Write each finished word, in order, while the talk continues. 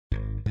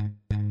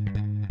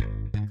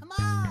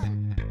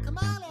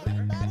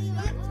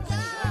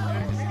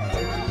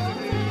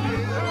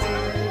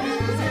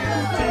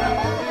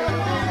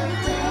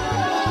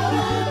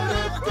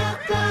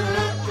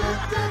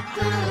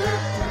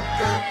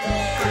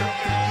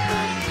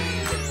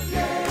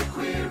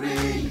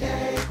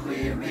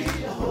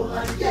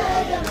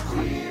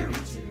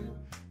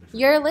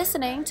You're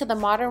listening to the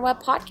Modern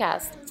Web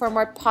Podcast. For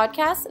more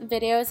podcasts,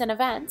 videos, and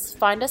events,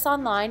 find us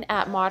online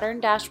at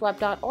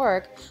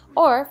modern-web.org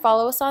or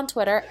follow us on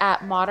Twitter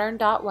at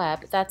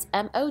modern.web. That's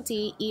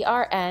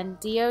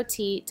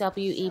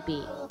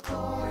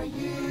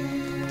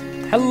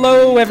MODERNDOTWEB.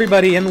 Hello,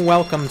 everybody, and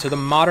welcome to the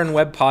Modern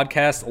Web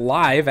Podcast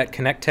live at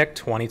Connect Tech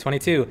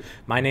 2022.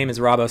 My name is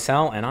Rob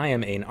Osell, and I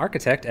am an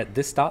architect at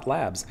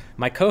This.Labs.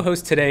 My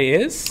co-host today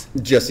is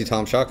Jesse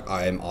Tomshock.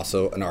 I am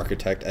also an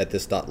architect at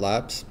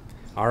This.Labs.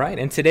 All right,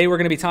 and today we're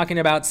going to be talking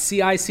about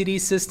CI/CD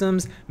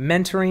systems,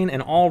 mentoring,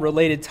 and all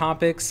related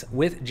topics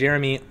with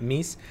Jeremy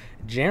Meese.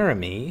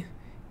 Jeremy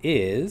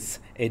is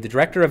the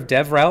Director of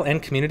DevRel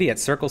and Community at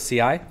Circle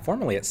CI,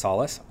 formerly at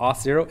Solace,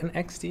 Auth0, and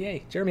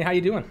XDA. Jeremy, how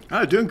you doing?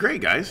 Doing great,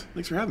 guys.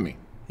 Thanks for having me.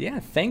 Yeah,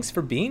 thanks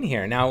for being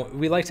here. Now,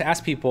 we like to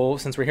ask people,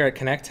 since we're here at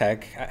Connect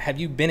Tech, have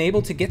you been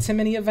able to get to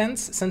many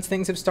events since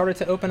things have started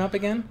to open up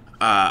again?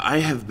 I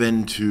have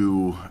been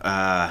to,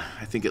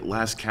 I think at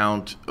last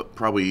count,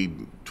 probably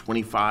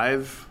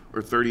 25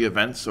 or 30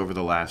 events over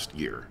the last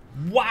year.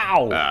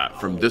 Wow!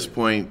 From this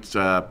point,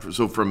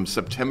 so from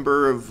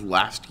September of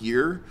last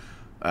year,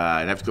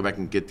 I'd have to go back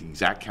and get the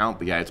exact count,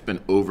 but yeah, it's been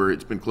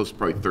close to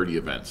probably 30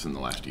 events in the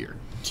last year.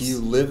 Do you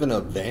live in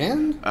a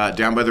van?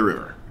 Down by the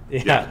river.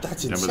 Yeah,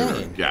 that's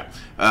insane. Yeah,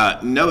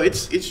 no,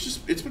 it's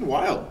been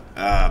wild.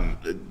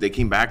 They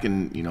came back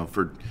and there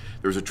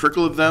was a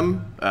trickle of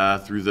them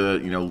through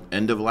the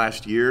end of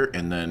last year,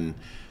 and then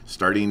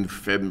starting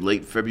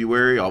late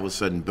February, all of a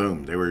sudden,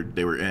 boom, they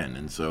were in,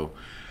 and so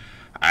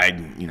I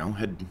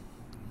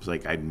was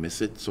like, I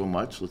miss it so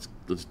much. Let's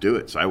do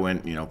it. So I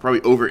went,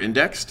 probably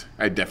over-indexed.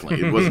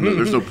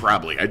 There's no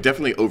probably. I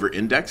definitely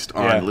over-indexed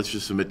on let's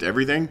just submit to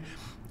everything.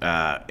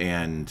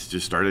 And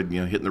just started,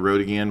 hitting the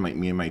road again,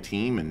 me and my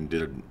team,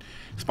 and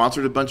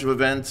sponsored a bunch of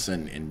events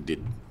and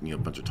did, a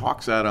bunch of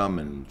talks at them.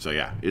 And so,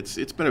 yeah,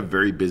 it's been a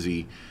very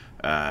busy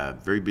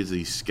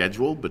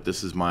schedule, but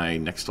this is my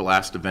next to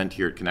last event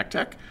here at Connect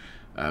Tech.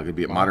 Going to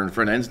be at Modern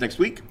Front Ends next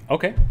week.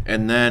 Okay.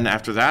 And then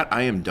after that,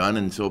 I am done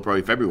until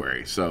probably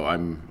February. So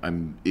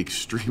I'm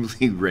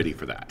extremely ready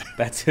for that.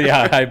 That's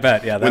I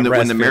bet. Yeah.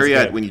 When the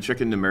Marriott, when you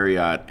check into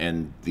Marriott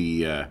and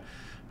the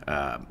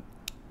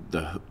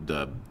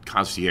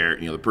concierge,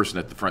 the person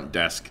at the front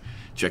desk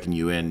checking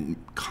you in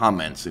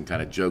comments and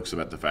kind of jokes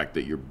about the fact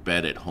that your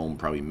bed at home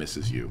probably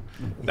misses you.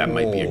 That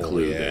might be a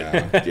clue.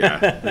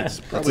 It's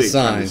probably a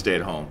time to stay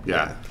at home.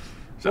 Yeah.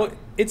 So. Well,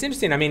 it's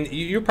interesting. I mean,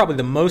 you're probably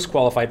the most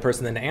qualified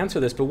person then to answer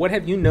this, but what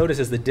have you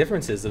noticed as the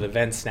differences of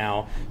events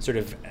now, sort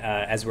of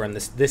as we're on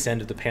this end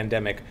of the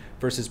pandemic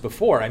versus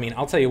before? I mean,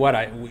 I'll tell you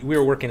what, we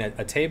were working at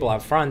a table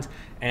out front,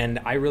 and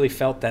I really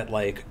felt that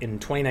like in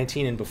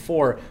 2019 and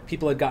before,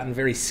 people had gotten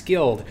very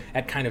skilled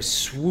at kind of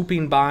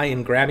swooping by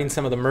and grabbing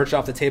some of the merch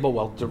off the table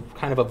while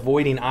kind of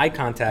avoiding eye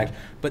contact.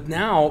 But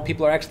now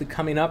people are actually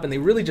coming up and they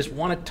really just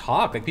want to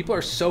talk. Like, people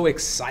are so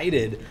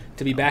excited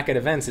to be back at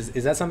events.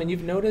 Is that something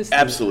you've noticed?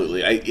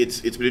 Absolutely.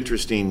 It's been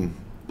interesting,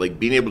 like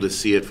being able to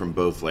see it from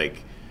both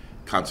like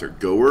concert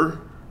goer,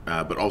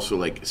 but also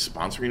like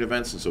sponsoring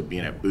events, and so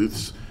being at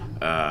booths,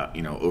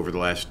 over the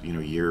last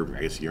year,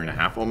 I guess year and a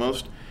half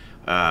almost,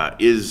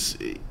 is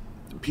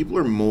people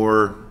are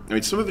more. I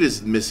mean, some of it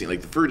is missing,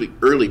 like the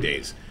early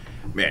days.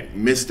 Man,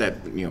 missed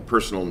that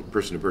person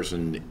to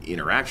person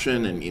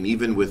interaction, and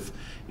even with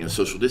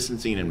social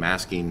distancing and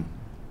masking,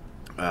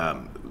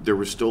 there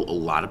were still a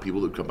lot of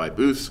people that come by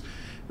booths,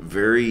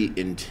 very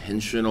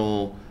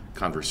intentional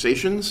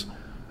conversations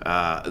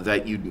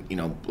that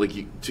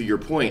to your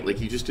point, like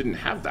you just didn't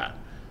have that,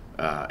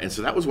 and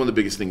so that was one of the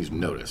biggest things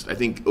noticed. I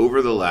think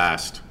over the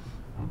last,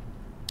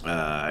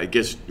 I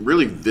guess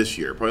really this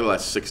year, probably the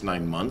last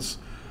 6-9 months,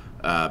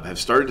 have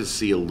started to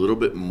see a little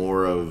bit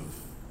more of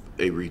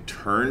a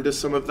return to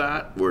some of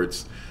that, where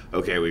it's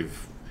okay.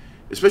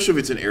 Especially if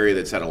it's an area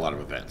that's had a lot of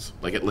events,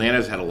 like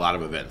Atlanta's had a lot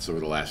of events over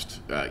the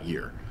last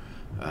year.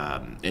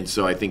 And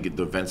so I think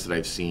the events that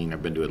I've seen,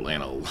 I've been to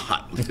Atlanta a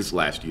lot this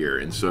last year.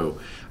 And so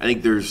I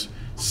think there's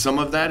some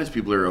of that as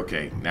people are,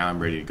 okay, now I'm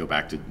ready to go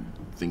back to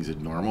things as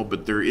normal,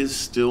 but there is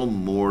still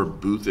more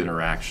booth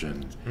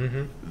interaction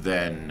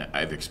than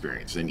I've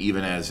experienced. And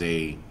even as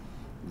a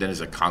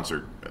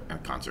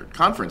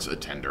conference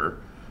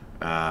attender,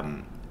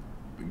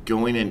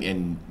 going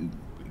and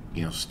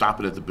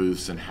stopping at the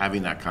booths and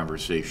having that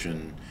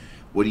conversation.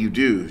 What do you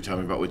do? Tell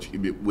me about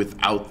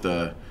without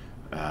the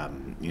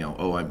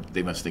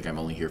they must think I'm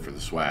only here for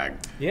the swag.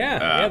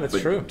 Yeah, that's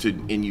true.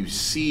 And you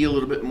see a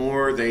little bit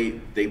more.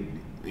 They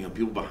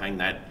people behind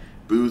that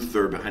booth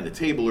or behind the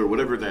table or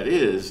whatever that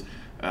is,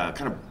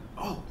 kind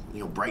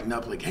of brighten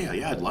up. Like, hey,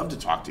 yeah, I'd love to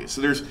talk to you.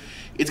 So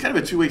it's kind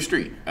of a two-way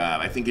street.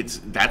 I think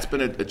that's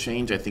been a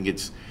change. I think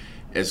it's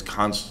as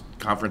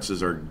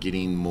conferences are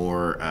getting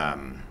more,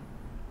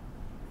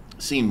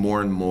 seeing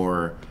more and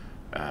more.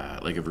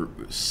 Like a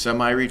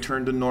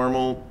semi-return to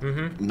normal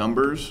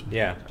numbers.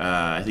 Yeah,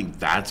 I think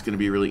that's going to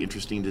be really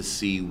interesting to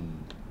see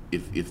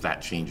if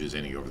that changes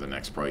any over the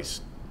next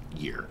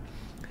year.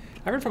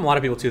 I heard from a lot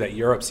of people too that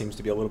Europe seems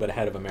to be a little bit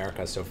ahead of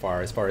America so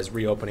far as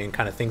reopening,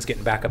 kind of things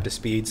getting back up to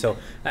speed. So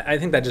I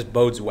think that just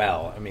bodes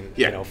well. I mean,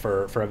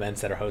 for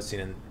events that are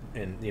hosting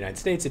in the United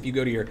States, if you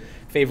go to your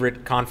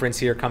favorite conference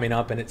here coming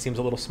up and it seems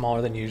a little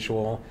smaller than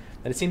usual,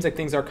 that it seems like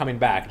things are coming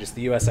back. Just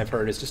the U.S. I've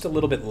heard is just a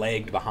little bit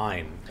lagged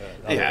behind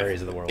other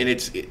areas of the world. And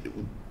it's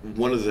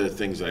one of the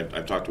things that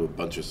I've talked to a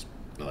bunch of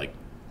like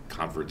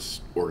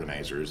conference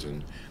organizers,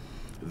 and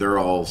they're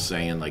all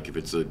saying like if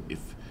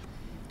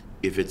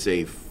it's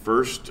a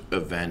first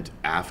event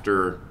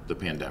after the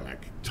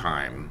pandemic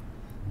time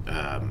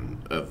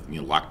of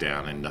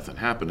lockdown and nothing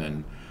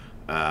happening,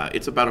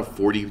 it's about a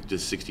 40 to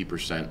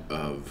 60%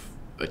 of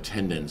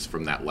attendance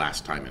from that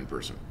last time in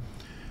person.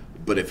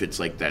 But if it's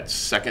like that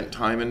second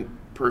time in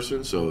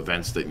person, so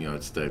events that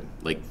it's the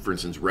like for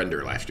instance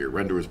Render last year.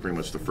 Render was pretty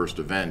much the first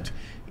event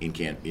in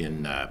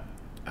the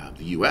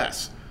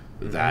U.S.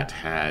 that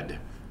had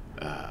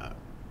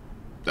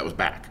that was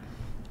back,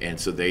 and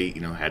so they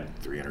had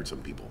 300 some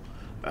people.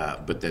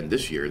 But then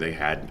this year they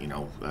had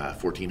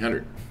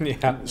 1,400.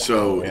 Yeah.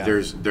 So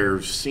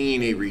they're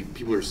seeing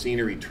people are seeing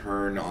a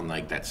return on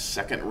like that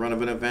second run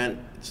of an event.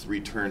 It's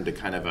returned to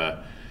kind of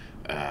a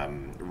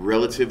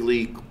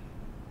relatively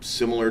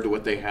similar to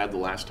what they had the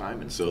last time,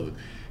 and so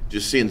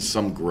just seeing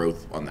some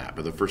growth on that.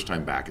 But the first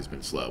time back has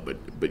been slow.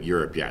 But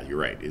Europe, yeah, you're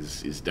right,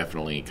 is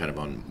definitely kind of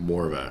on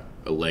more of a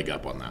leg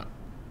up on that.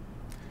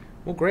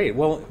 Well, great.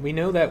 Well, we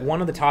know that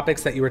one of the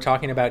topics that you were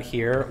talking about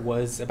here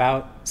was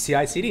about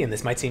CI/CD, and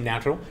this might seem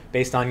natural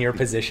based on your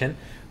position,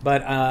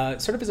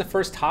 but sort of as a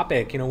first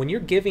topic, when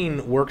you're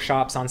giving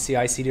workshops on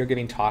CI/CD or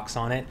giving talks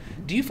on it,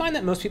 do you find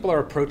that most people are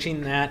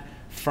approaching that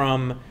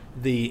from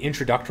the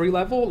introductory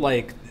level,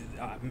 like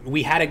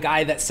we had a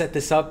guy that set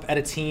this up at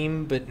a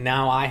team, but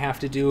now I have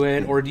to do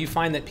it? Or do you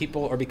find that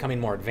people are becoming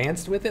more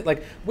advanced with it?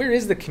 Like, where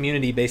is the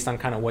community based on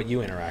kind of what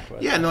you interact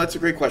with? Yeah, no, that's a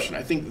great question.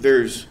 I think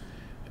there's,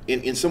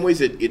 in some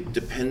ways, it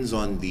depends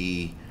on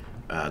the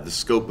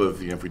scope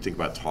of, if we think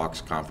about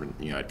talks,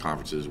 at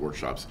conferences,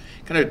 workshops,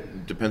 kind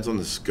of depends on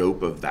the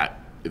scope of that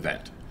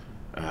event.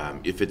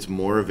 If it's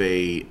more of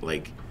a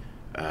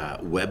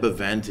web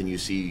event and you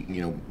see,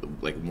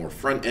 like more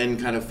front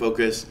end kind of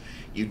focus,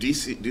 you do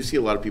see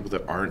a lot of people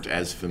that aren't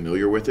as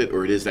familiar with it,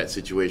 or it is that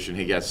situation,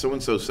 hey, yeah,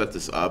 so-and-so set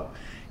this up,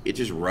 it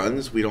just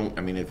runs. We don't,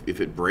 if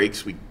it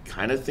breaks, we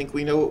kind of think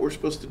we know what we're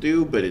supposed to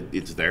do, but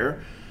it's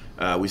there.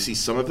 We see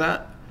some of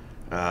that,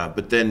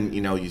 but then,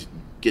 you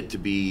get to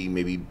be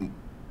maybe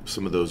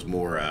some of those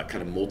more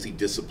kind of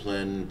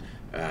multidiscipline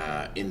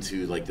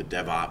into like the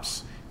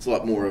DevOps. It's a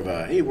lot more of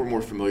a, hey, we're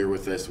more familiar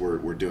with this,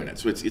 we're doing it.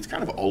 So it's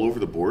kind of all over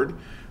the board.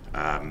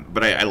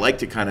 But I like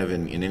to kind of,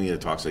 in any of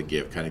the talks I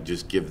give, kind of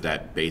just give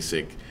that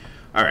basic,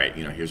 all right,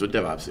 here's what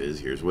DevOps is,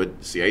 here's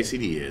what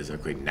CI/CD is.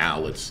 Okay, now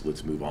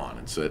let's move on.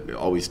 And so it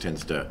always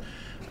tends to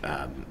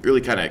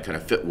really kind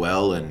of fit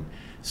well, and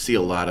see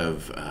a lot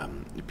of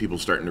people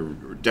starting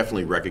to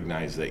definitely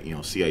recognize that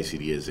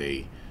CI/CD is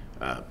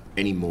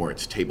anymore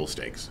it's table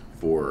stakes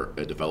for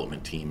a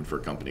development team and for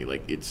a company.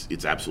 Like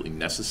it's absolutely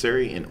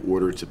necessary in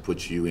order to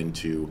put you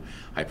into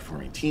high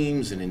performing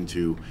teams and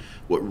into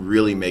what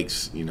really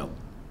makes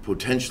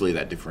potentially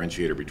that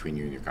differentiator between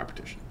you and your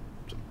competition.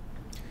 So.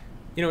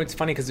 It's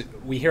funny because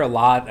we hear a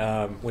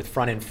lot with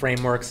front-end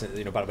frameworks,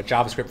 about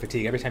JavaScript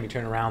fatigue. Every time you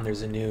turn around,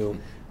 there's a new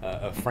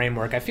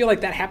framework. I feel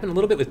like that happened a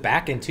little bit with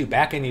backend too.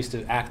 Backend used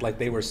to act like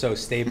they were so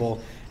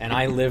stable, and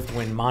I lived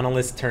when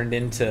monoliths turned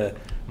into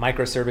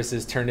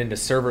microservices, turned into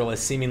serverless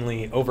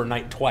seemingly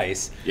overnight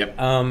twice. Yep.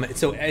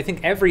 So I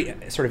think every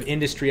sort of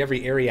industry,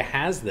 every area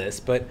has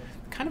this, but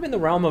kind of in the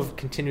realm of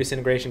continuous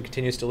integration,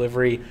 continuous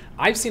delivery,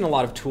 I've seen a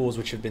lot of tools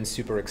which have been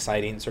super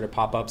exciting sort of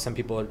pop up. Some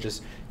people are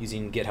just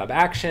using GitHub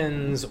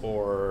Actions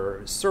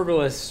or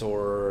serverless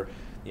or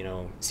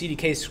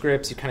CDK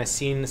scripts. You've kind of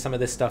seen some of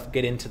this stuff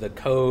get into the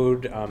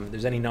code.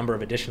 There's any number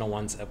of additional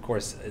ones, of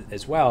course,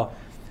 as well.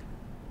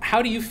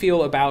 How do you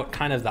feel about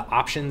kind of the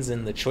options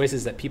and the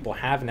choices that people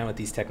have now with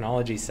these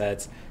technology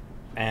sets?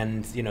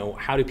 And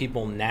how do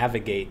people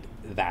navigate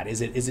that?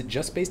 Is it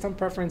just based on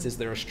preference? Is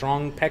there a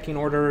strong pecking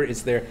order?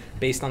 Is there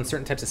based on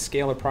certain types of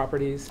scalar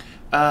properties?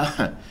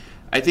 I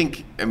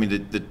think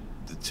the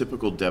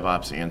typical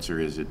DevOps answer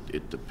is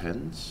it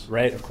depends.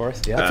 Right, of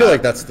course. Yeah. I feel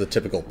like that's the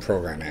typical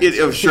program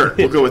answer. Sure,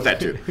 we'll go with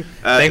that too.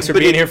 Thanks for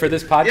being here for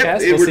this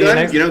podcast. Yep, we'll see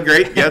done. You next.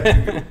 Great.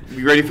 Yep.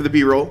 Be ready for the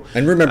B-roll.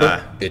 And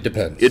remember, it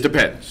depends. It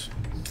depends.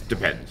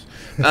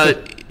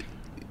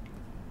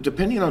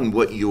 Depending on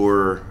what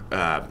your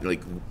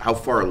how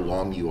far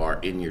along you are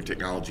in your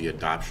technology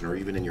adoption, or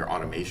even in your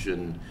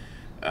automation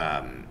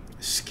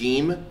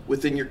scheme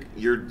within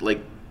your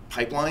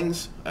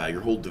pipelines,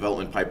 your whole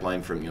development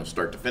pipeline from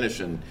start to finish,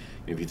 and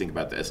if you think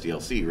about the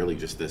SDLC, really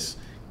just this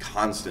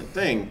constant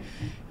thing.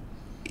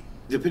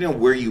 Depending on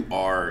where you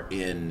are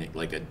in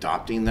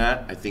adopting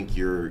that, I think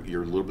you're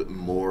a little bit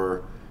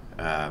more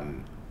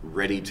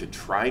ready to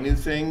try new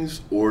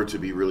things, or to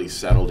be really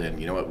settled in.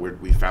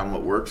 We found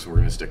what works, and we're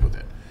going to stick with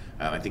it.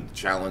 I think the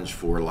challenge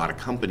for a lot of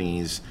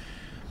companies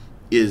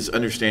is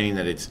understanding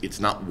that it's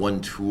not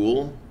one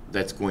tool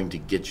that's going to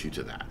get you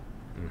to that.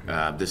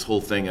 This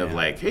whole thing of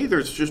like, hey,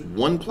 there's just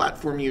one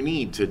platform you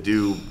need to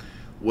do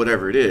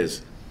whatever it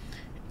is.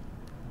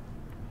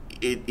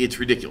 It's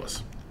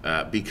ridiculous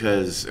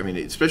because, I mean,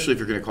 especially if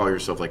you're going to call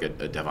yourself like a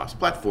DevOps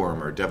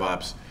platform or a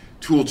DevOps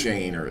tool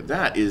chain, or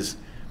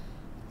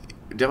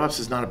DevOps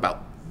is not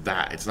about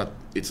that. It's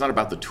not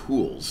about the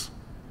tools.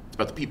 It's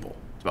about the people.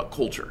 It's about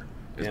culture.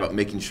 It's about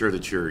making sure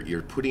that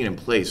you're putting in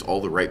place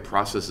all the right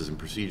processes and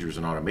procedures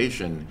and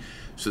automation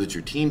so that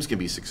your teams can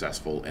be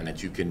successful, and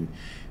that you can,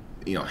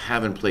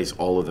 have in place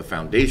all of the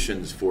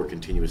foundations for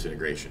continuous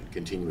integration,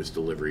 continuous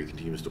delivery,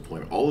 continuous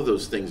deployment, all of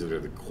those things that are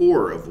the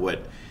core of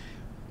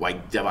why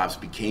DevOps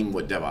became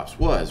what DevOps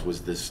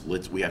was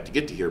this, we have to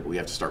get to here, but we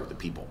have to start with the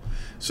people.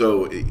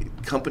 So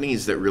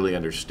companies that really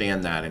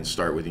understand that and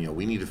start with,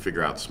 we need to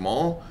figure out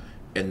small,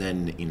 and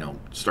then,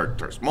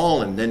 start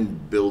small and then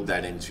build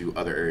that into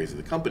other areas of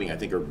the company, I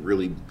think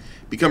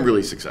become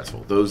really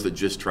successful. Those that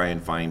just try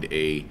and find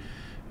a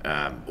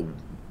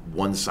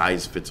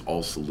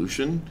one-size-fits-all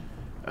solution,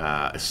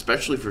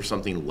 especially for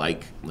something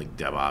like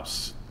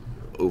DevOps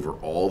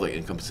overall that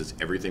encompasses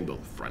everything,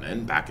 both front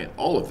end, back end,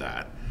 all of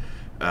that.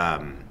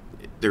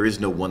 There is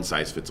no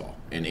one-size-fits-all.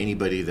 And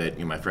anybody that,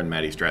 my friend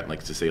Maddie Stratton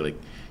likes to say, like,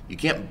 you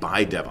can't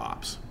buy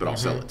DevOps, but I'll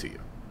sell it to you.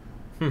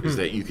 Is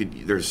that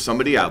there's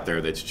somebody out there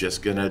that's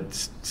just gonna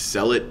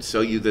sell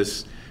you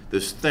this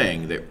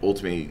thing that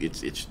ultimately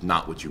it's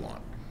not what you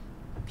want.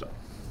 So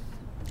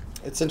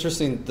it's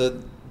interesting.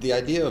 The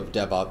idea of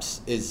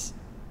DevOps is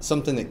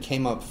something that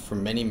came up for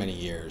many, many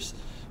years.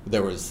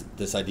 There was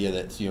this idea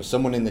that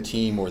someone in the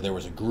team, or there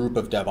was a group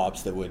of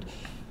DevOps that would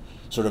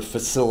sort of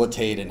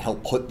facilitate and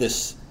help put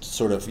this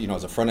sort of,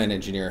 as a front end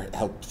engineer,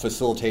 help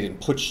facilitate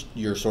and put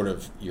your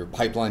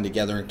pipeline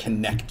together and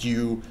connect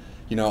you.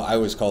 I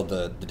always called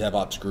the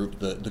DevOps group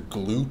the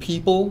glue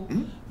people.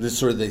 Mm-hmm. This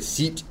sort of, they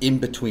seeped in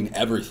between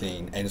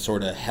everything and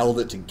sort of held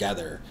it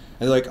together.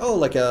 And they're like, oh,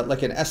 like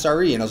an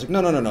SRE. And I was like,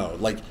 no.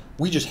 Like,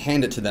 we just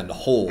hand it to them to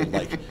hold.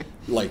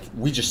 like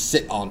we just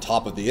sit on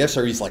top of the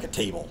SRE is like a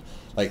table.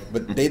 Like,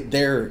 but the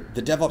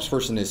DevOps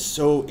person is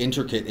so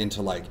intricate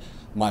into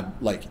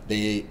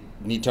they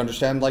need to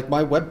understand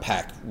my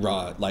Webpack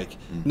run,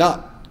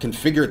 not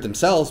configure it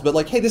themselves, but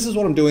hey, this is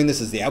what I'm doing. This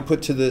is the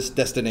output to this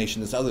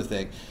destination, this other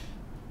thing.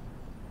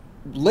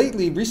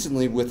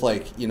 Recently with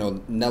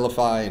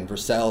Netlify and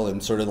Vercel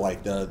and sort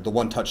of the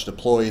one-touch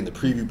deploy and the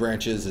preview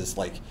branches is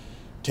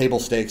table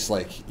stakes,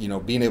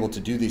 being able to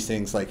do these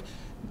things.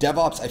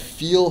 DevOps, I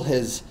feel,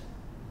 has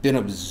been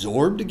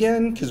absorbed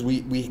again, because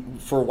we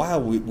for a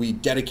while we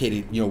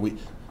dedicated,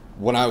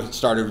 when I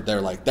started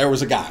there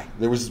was a guy,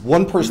 there was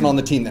one person on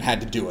the team that had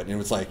to do it, and it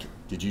was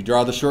did you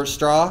draw the short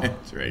straw?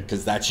 That's right.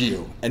 Because that's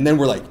you. And then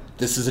we're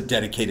this is a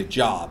dedicated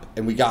job,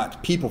 and we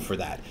got people for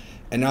that.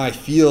 And now I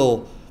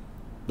feel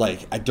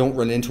I don't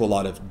run into a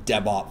lot of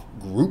DevOps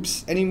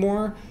groups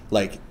anymore.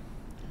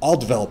 All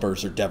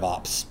developers are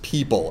DevOps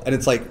people. And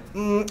it's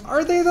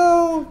are they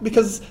though?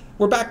 Because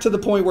we're back to the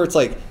point where it's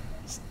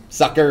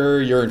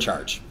sucker, you're in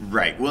charge.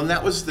 Right. Well, and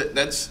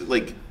that's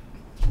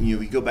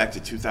we go back to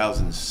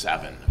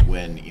 2007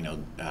 when,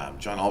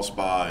 John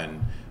Allspaw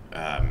and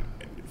I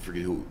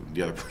forget who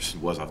the other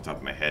person was off the top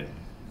of my head.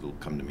 It'll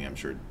come to me, I'm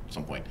sure, at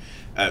some point.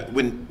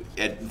 When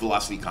at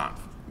VelocityConf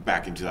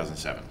back in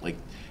 2007,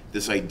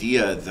 this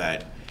idea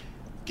that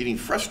getting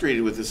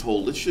frustrated with this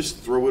whole, let's just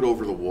throw it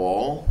over the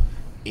wall,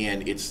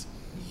 and it's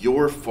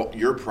your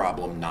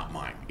problem, not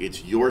mine.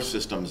 It's your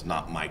systems,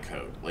 not my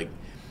code.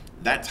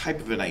 That type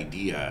of an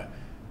idea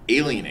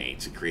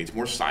alienates. It creates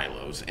more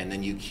silos, and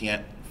then you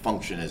can't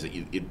function as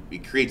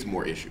it creates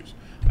more issues.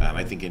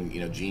 I think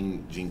in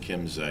Gene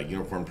Kim's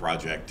Unicorn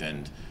Project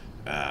and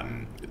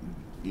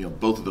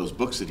both of those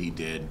books that he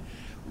did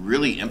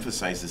really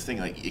emphasize this thing.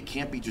 It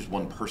can't be just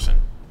one person.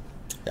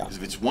 Because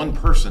if it's one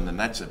person, then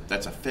that's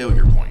a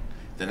failure point.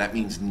 Then that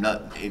means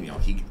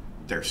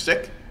they're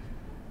sick.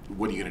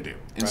 What are you going to do?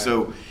 And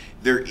so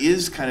there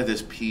is kind of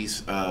this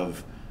piece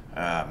of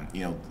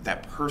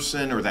that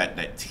person or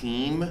that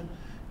team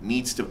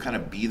needs to kind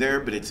of be there,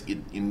 but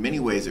in many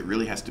ways it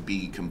really has to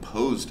be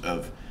composed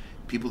of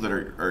people that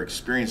are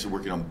experienced in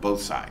working on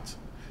both sides,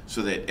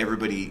 so that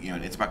everybody,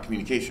 it's about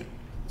communication,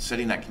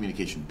 setting that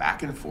communication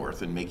back and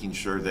forth, and making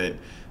sure that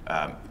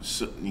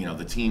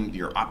the team,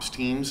 your ops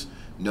teams,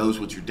 knows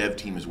what your dev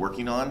team is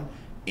working on,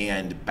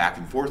 and back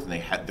and forth,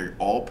 and they're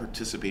all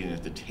participating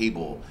at the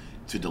table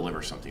to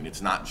deliver something.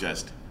 It's not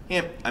just,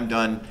 hey, I'm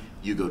done,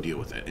 you go deal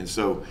with it. And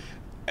so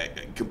I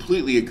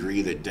completely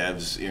agree that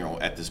devs,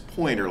 at this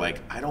point are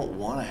I don't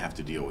want to have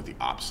to deal with the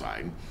ops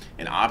side,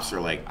 and ops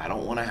are I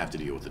don't want to have to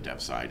deal with the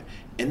dev side,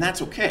 and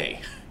that's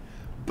okay.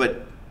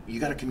 But you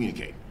got to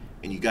communicate,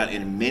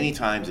 and many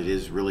times it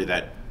is really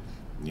that,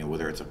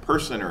 whether it's a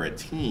person or a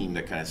team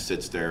that kind of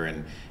sits there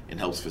and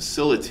helps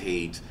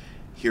facilitate.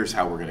 Here's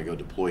how we're going to go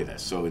deploy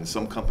this. So in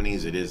some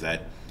companies, it is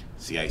that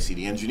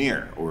CI/CD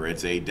engineer, or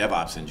it's a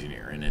DevOps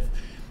engineer. And if,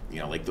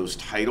 those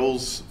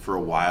titles for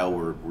a while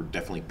were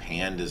definitely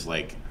panned as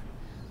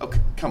okay,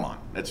 come on,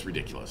 that's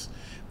ridiculous.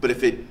 But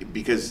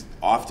because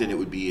often it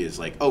would be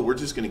we're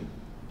just going to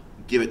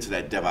give it to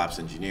that DevOps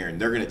engineer, and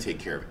they're going to take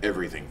care of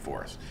everything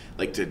for us,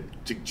 like to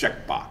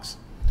check box.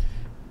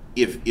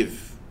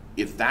 If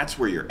that's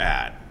where you're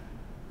at,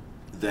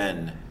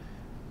 then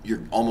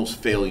you're almost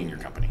failing your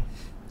company.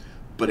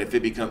 But if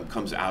it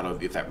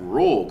if that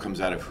role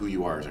comes out of who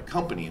you are as a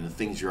company and the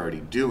things you're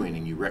already doing,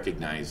 and you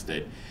recognize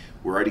that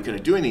we're already kind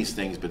of doing these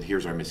things, but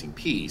here's our missing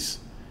piece,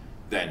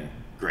 then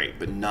great,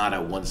 but not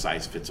a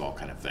one-size-fits-all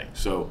kind of thing.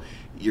 So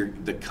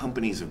the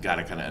companies have got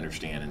to kind of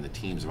understand, and the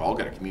teams have all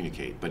got to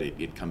communicate, but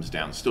it comes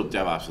down, still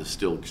DevOps is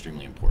still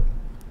extremely important.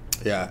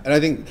 Yeah, and I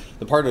think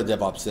the part of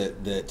DevOps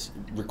that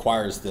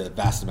requires the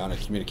vast amount of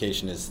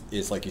communication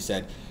is like you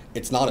said,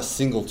 it's not a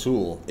single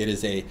tool. It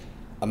is a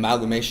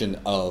amalgamation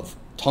of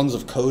tons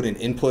of code and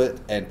input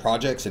and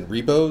projects and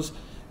repos,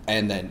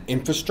 and then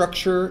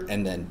infrastructure,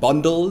 and then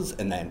bundles,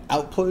 and then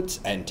outputs,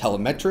 and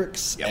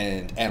telemetrics,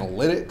 and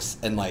analytics,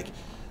 and like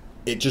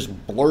it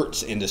just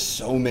blurts into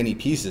so many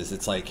pieces.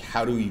 It's like,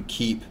 how do you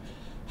keep,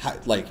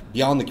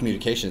 beyond the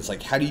communication, it's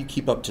like, how do you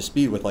keep up to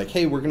speed with like,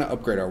 hey, we're going to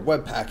upgrade our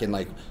Webpack, and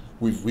like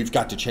we've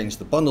got to change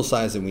the bundle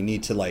size, and we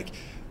need to like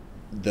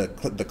the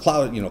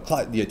cloud,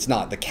 it's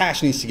not, the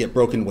cache needs to get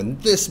broken when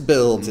this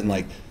builds, and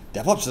like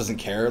DevOps doesn't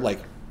care. Like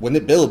when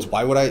it builds,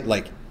 why would I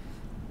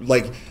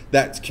like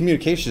that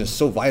communication is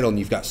so vital, and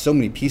you've got so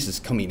many pieces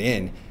coming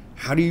in.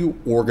 How do you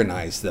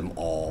organize them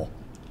all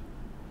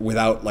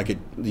without like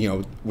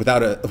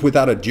without a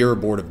Jira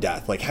board of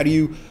death? Like how do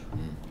you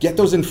get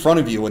those in front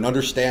of you and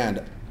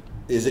understand?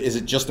 Is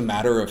it just a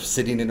matter of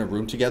sitting in a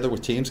room together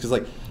with teams? Because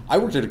like I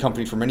worked at a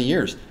company for many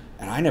years,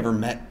 and I never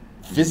met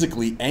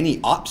physically any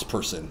ops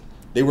person.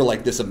 They were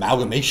like this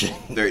amalgamation.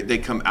 They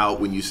come out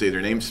when you say their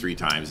names 3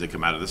 times. They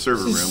come out of the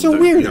server room. So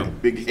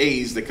weird. Big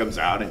haze that comes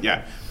out, and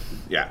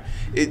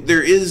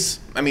there is.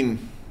 I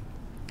mean,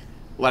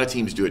 a lot of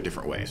teams do it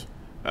different ways.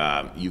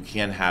 You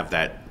can have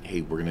that.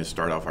 Hey, we're going to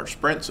start off our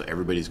sprint, so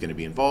everybody's going to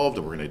be involved,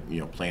 and we're going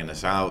to plan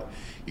this out.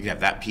 You can have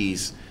that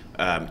piece.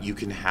 You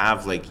can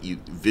have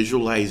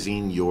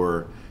visualizing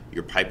your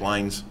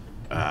pipelines,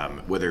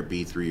 whether it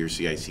be through your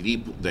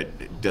CI/CD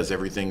that does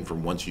everything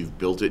from once you've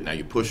built it, now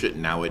you push it,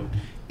 and now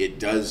it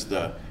does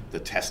the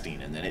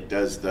testing, and then it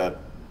does the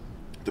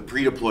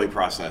pre-deploy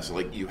process.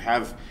 Like you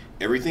have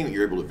everything that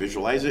you're able to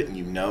visualize it,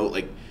 and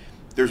like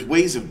there's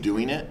ways of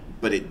doing it,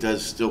 but it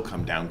does still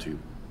come down to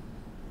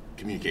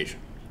communication.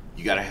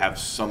 You got to have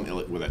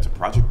whether that's a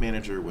project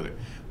manager,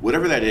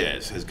 whatever that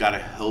is, has got to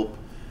help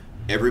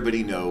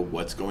everybody know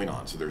what's going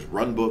on. So there's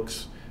run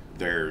books,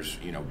 there's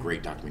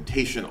great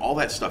documentation, all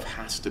that stuff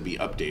has to be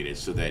updated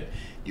so that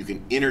you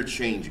can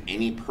interchange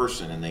any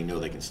person and they know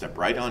they can step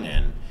right on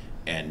in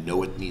and know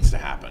what needs to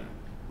happen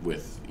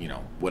with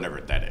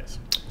whatever that is.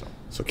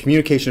 So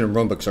communication and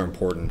runbooks are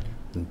important.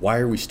 And why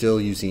are we still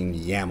using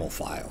YAML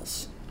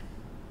files?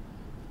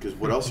 Because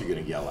what else are you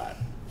going to yell at?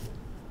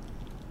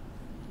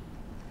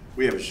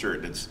 We have a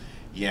shirt that's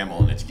YAML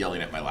and it's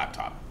yelling at my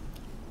laptop.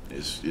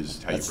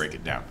 Is how you break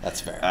it down.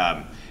 That's fair.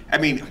 I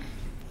mean,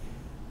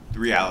 the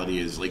reality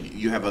is like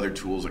you have other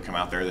tools that come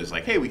out there that's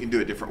like, hey, we can do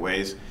it different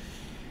ways.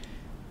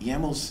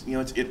 YAML's,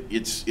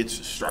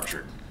 it's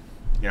structured.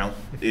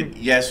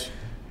 Yes,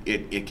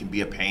 it can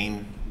be a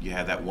pain. You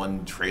have that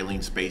one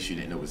trailing space you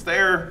didn't know was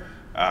there,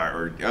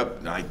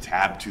 I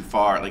tabbed too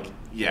far.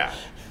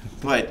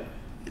 But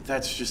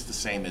that's just the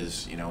same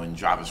as in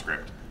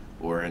JavaScript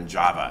or in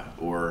Java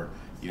or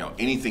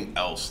anything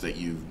else that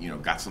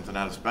you've got something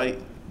out of spite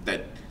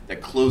that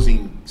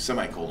closing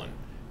semicolon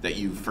that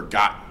you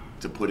forgot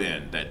to put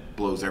in that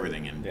blows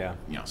everything in. Yeah.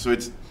 So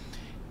it's.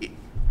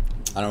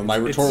 I don't know. My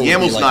rhetorical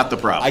YAML's not the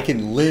problem. I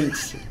can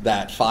lint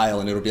that file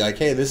and it'll be like,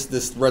 hey,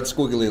 this red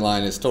squiggly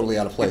line is totally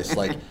out of place.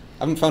 Like I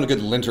haven't found a good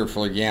linter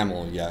for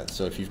YAML yet.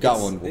 So if you've got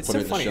one, we'll put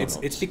it in the show notes.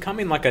 It's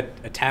becoming like a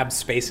tab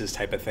spaces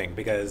type of thing,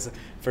 because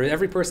for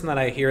every person that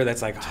I hear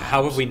that's like,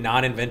 how have we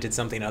not invented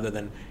something other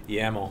than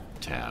YAML?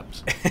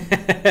 Tabs.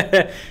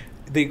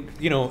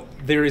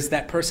 There is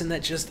that person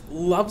that just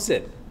loves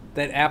it,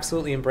 that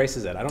absolutely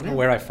embraces it. I don't know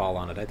where I fall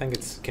on it. I think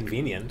it's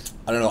convenient.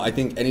 I don't know. I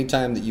think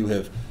anytime that you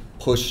have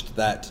pushed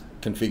that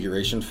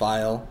configuration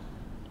file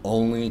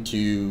only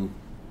to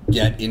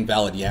get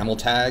invalid YAML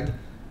tag,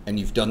 and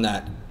you've done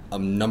that a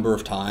number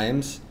of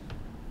times,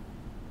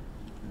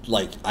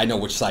 like I know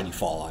which side you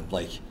fall on.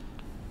 Like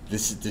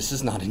this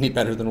is not any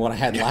better than what I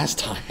had last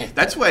time.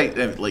 That's why,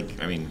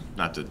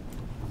 not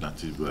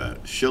to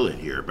shill it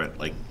here, but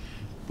like.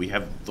 We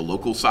have the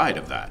local side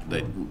of that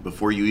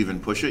before you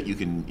even push it, you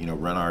can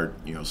run our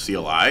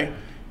CLI,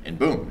 and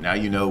boom, now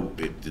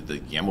the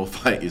YAML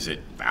file, is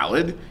it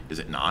valid? Is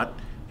it not?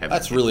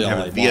 That's really all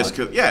I want.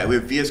 Code, yeah, we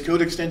have VS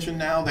Code extension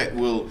now that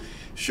will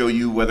show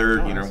you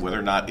whether whether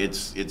or not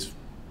it's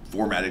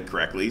formatted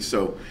correctly.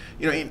 So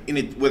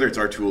whether it's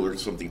our tool or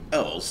something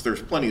else,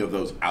 there's plenty of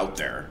those out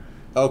there.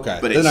 Okay,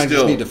 but then I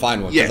just need to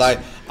find one,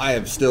 because I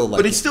have still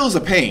but it still is a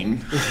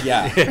pain.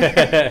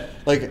 Yeah,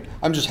 like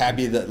I'm just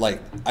happy that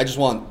I just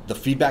want the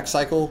feedback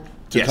cycle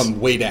to come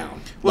way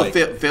down. Well,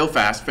 fail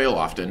fast, fail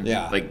often.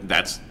 Yeah,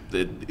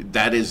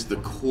 that is the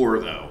core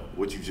though.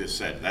 What you just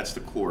said, that's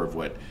the core of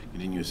what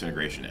continuous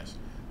integration is.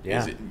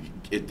 Yeah.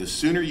 The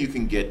sooner you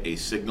can get a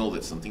signal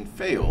that something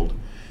failed,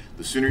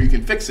 the sooner you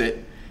can fix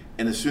it,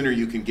 and the sooner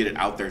you can get it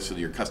out there so that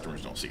your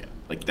customers don't see it.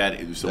 Like that.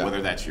 So Yeah.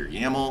 whether that's your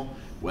YAML,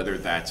 whether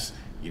that's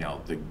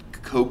the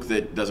Coke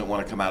that doesn't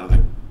want to come out of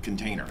the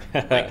container,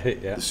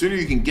 like, Yeah. the sooner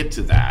you can get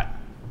to that,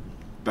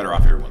 better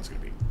off everyone's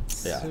going to be.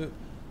 Yeah. So,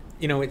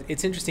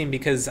 it's interesting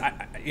because,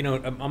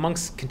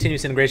 amongst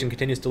continuous integration,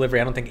 continuous delivery,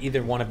 I don't think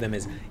either one of them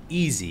is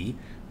easy.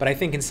 But I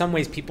think in some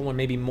ways people are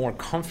maybe more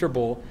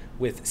comfortable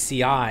with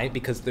CI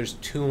because there's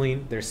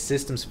tooling, there's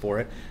systems for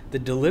it. The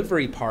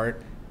delivery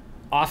part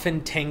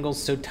often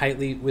tangles so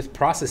tightly with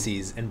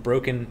processes and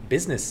broken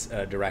business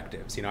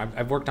directives.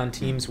 I've worked on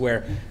teams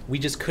where we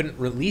just couldn't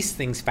release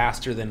things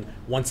faster than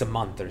once a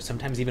month or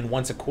sometimes even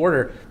once a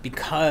quarter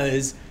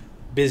because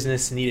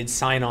business needed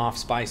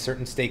sign-offs by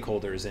certain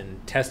stakeholders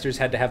and testers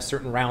had to have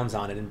certain rounds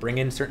on it and bring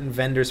in certain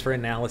vendors for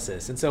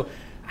analysis. And so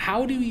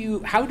how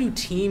do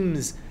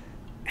teams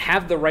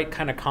have the right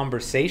kind of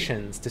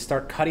conversations to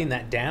start cutting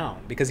that down?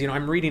 Because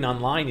I'm reading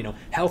online,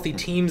 healthy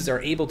teams are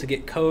able to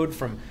get code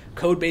from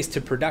code base to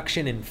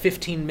production in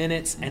 15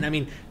 minutes. And I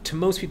mean, to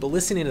most people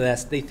listening to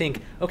this, they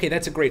think, okay,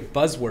 that's a great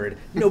buzzword.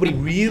 Nobody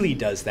really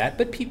does that,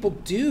 but people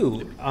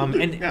do.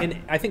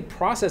 And I think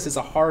process is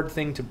a hard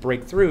thing to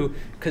break through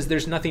because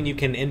there's nothing you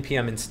can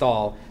NPM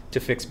install to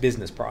fix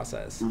business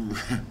process.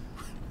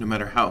 No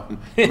matter how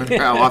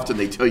often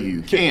they tell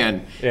you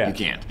can, you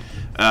can't.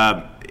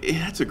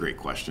 That's a great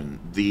question.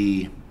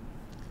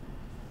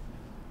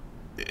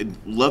 I'd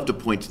love to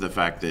point to the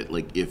fact that,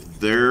 like, if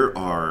there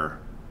are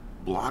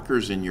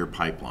blockers in your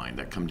pipeline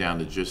that come down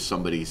to just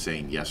somebody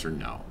saying yes or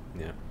no,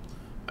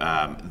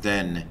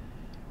 then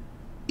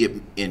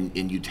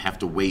and you'd have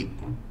to wait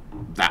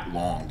that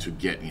long to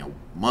get,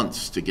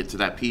 months to get to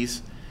that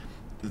piece,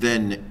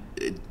 then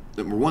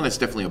number one, that's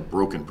definitely a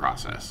broken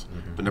process.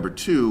 Mm-hmm. But number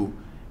two,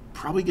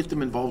 probably get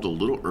them involved a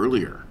little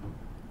earlier.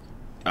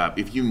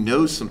 If you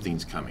know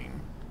something's coming,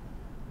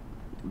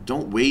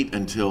 don't wait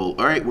until,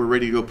 all right, we're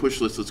ready to go push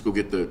this. Let's go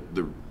get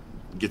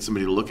get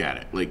somebody to look at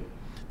it. Like,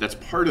 that's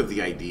part of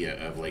the idea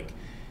of, like,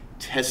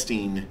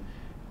 testing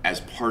as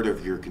part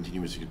of your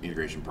continuous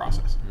integration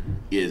process. Mm-hmm.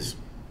 Is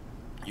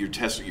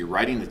you're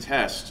writing the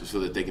test so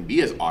that they can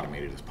be as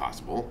automated as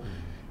possible. Mm-hmm.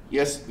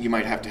 Yes, you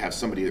might have to have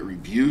somebody that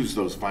reviews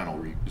those final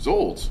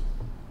results,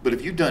 but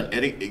if you've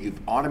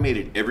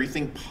automated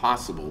everything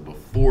possible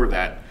before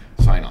that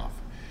sign off,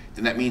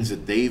 then that means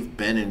that they've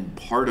been in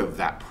part of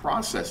that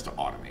process to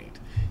automate.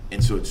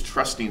 And so it's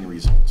trusting the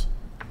results.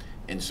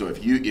 And so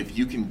if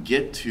you can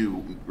get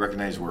to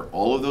recognize where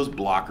all of those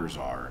blockers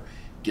are,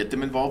 get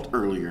them involved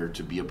earlier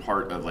to be a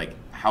part of, like,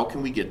 how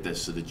can we get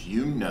this so that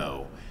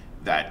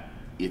that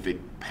if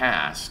it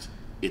passed,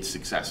 it's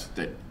success,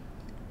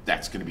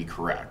 that's going to be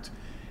correct.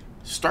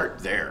 Start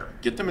there.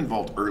 Get them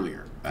involved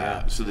earlier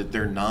so that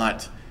they're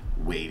not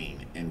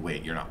waiting and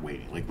wait. You're not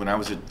waiting. Like when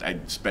I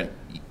spent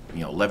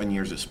 11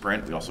 years at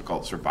Sprint. We also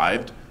call it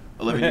survived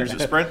 11 years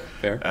at Sprint.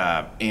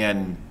 Fair.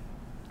 And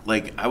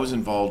like I was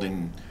involved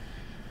in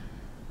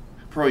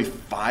probably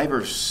 5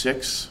 or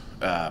 6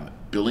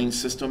 billing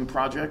system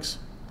projects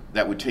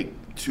that would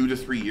take 2 to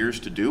 3 years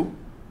to do.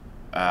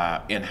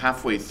 And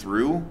halfway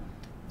through,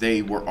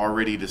 they were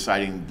already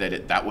deciding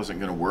that that wasn't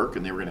going to work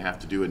and they were going to have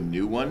to do a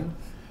new one.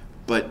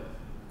 But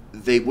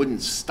they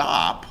wouldn't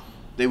stop.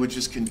 They would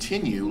just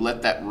continue,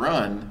 let that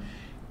run,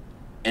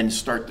 and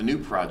start the new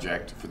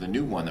project for the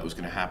new one that was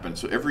going to happen.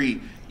 So every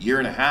year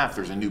and a half,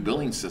 there's a new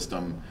billing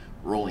system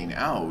rolling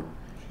out,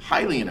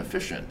 highly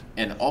inefficient.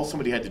 And all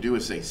somebody had to do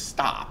is say,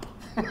 stop.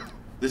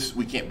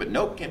 We can't, but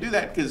nope, can't do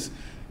that because,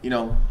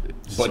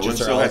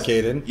 budgets are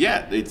allocated.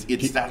 Yeah,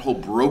 it's that whole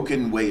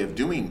broken way of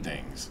doing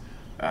things.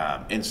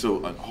 And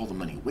so all the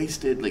money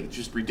wasted, like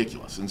just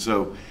ridiculous. And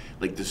so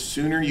like the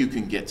sooner you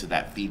can get to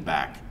that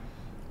feedback,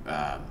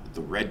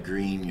 the red,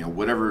 green,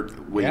 whatever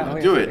way you want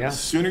to do it, the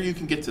sooner you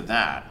can get to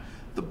that,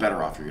 the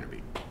better off you're going to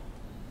be.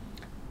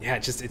 Yeah,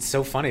 it's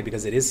so funny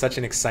because it is such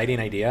an exciting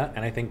idea,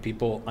 and I think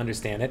people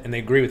understand it and they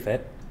agree with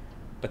it,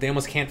 but they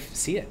almost can't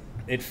see it.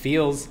 It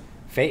feels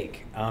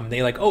fake.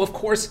 They like, oh, of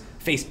course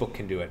Facebook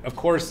can do it. Of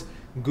course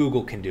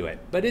Google can do it.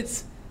 But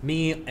it's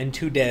me and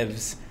 2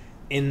 devs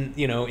in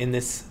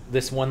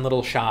this one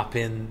little shop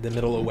in the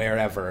middle of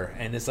wherever,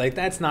 and it's like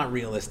that's not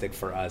realistic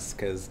for us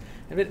because,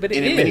 but it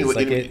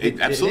is.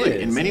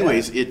 Absolutely, in many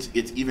ways, it's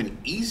even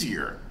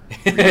easier.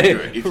 For you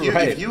to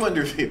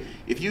do it.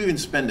 If you even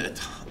spend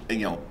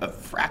a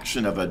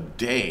fraction of a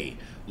day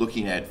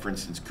looking at, for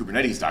instance,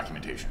 Kubernetes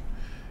documentation,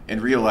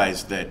 and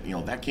realize that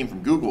that came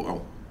from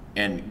Google,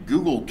 and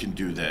Google can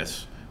do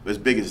this as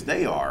big as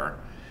they are.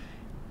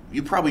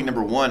 You probably,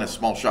 number one, a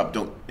small shop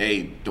don't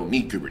need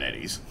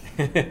Kubernetes,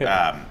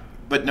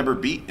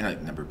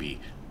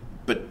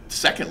 but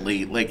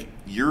secondly, like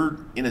you're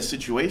in a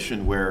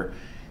situation where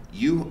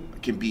you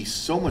can be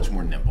so much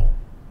more nimble.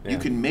 Yeah. You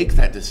can make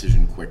that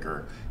decision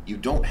quicker. You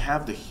don't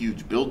have the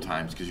huge build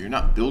times because you're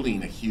not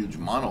building a huge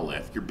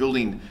monolith. You're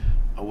building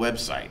a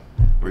website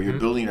or you're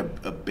building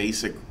a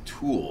basic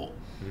tool.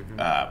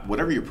 Mm-hmm.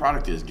 Whatever your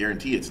product is,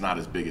 guarantee it's not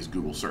as big as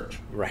Google search.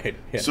 Right.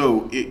 Yeah.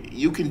 So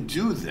you can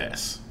do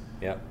this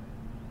Yep.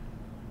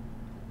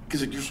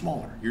 Because you're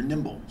smaller, you're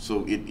nimble,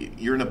 so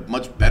you're in a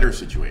much better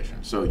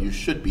situation. So you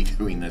should be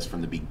doing this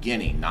from the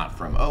beginning, not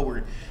from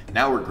we're grown,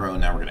 now we're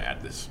going to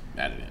add it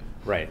in.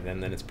 Right,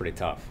 and then it's pretty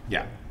tough.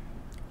 Yeah.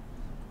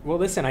 Well,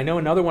 listen, I know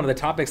another one of the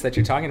topics that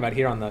you're talking about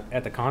here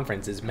at the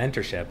conference is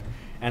mentorship,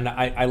 and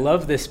I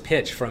love this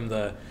pitch from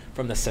the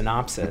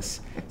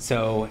synopsis.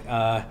 So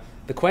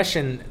the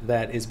question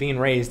that is being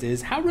raised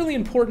is, how really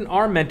important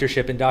are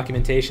mentorship and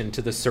documentation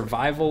to the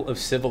survival of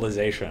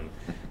civilization?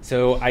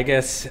 So I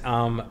guess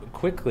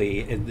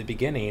quickly at the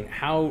beginning,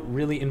 how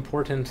really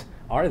important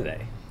are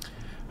they?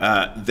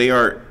 They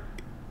are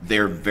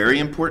very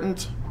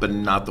important, but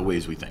not the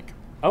ways we think.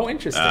 Oh,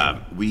 interesting.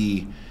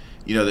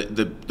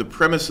 The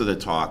premise of the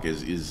talk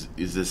is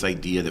this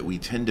idea that we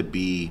tend to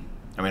be,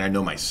 I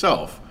know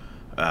myself,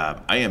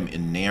 I am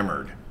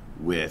enamored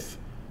with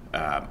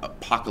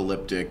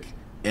apocalyptic,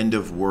 end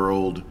of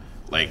world,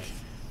 like,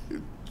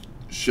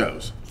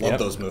 shows. Love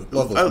those movies.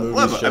 Love those movies.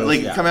 Love shows.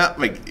 Like, come out,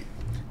 like,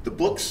 the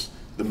books,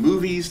 the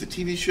movies, the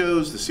TV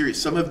shows, the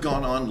series, some have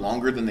gone on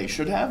longer than they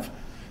should have.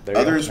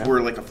 Others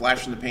were like a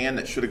flash in the pan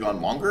that should have gone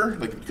longer.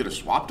 Like, we could have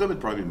swapped them, it'd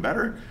probably been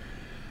better.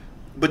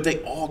 But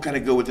they all kind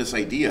of go with this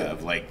idea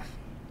of, like,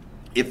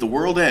 if the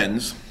world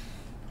ends,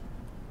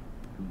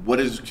 what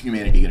is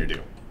humanity going to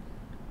do?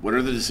 What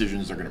are the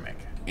decisions they're going to make?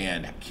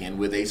 And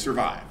would they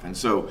survive? And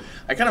so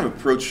I kind of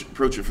approach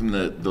it from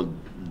the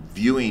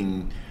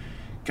viewing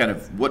kind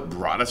of what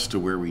brought us to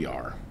where we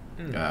are.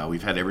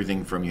 We've had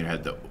everything from, you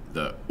had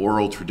the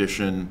oral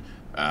tradition,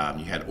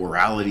 you had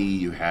orality,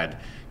 you had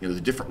the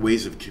different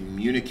ways of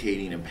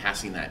communicating and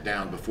passing that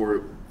down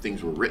before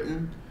things were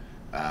written.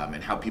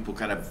 And how people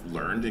kind of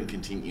learned and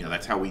continue,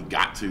 that's how we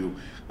got to,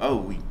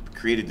 we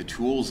created the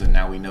tools and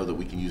now we know that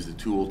we can use the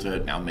tool to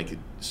now make it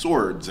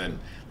swords, and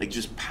like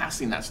just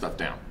passing that stuff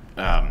down.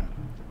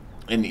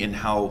 And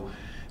how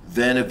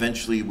then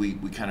eventually we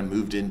kind of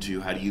moved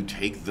into how do you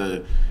take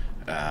the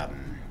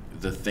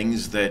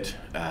things that,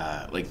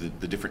 like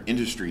the different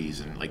industries,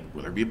 and like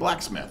whether it be a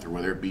blacksmith or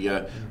whether it be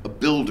a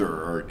builder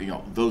or,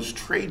 those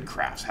trade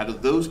crafts, how do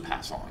those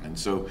pass on? And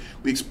so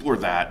we explore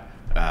that.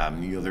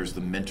 There's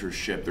the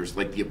mentorship, there's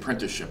like the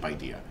apprenticeship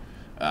idea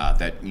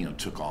that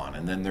took on,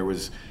 and then there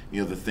was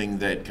the thing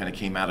that kind of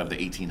came out of the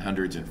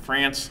 1800s in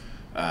France,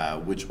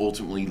 which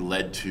ultimately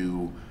led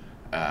to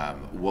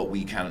what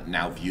we kind of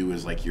now view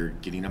as like you're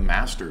getting a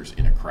master's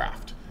in a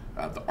craft,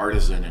 the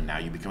artisan, and now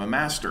you become a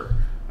master,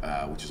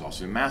 which is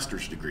also a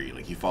master's degree.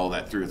 Like you follow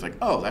that through, it's like,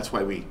 that's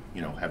why we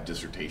have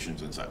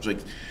dissertations and such. Like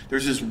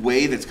there's this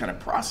way that's kind of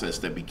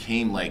processed that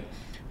became like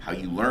how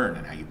you learn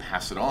and how you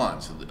pass it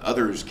on so that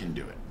others can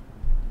do it.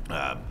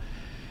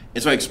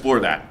 And so I explore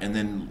that, and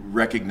then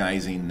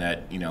recognizing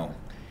that,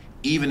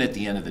 even at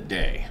the end of the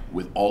day,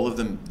 with all of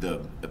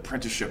the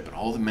apprenticeship and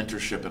all the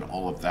mentorship and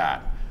all of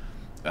that,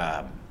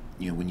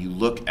 when you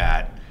look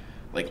at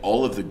like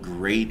all of the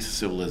great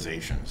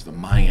civilizations, the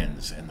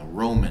Mayans and the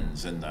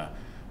Romans and the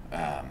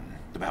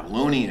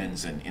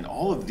Babylonians and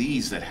all of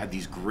these that had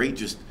these great,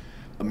 just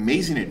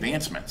amazing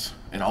advancements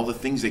and all the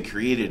things they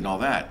created and all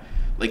that,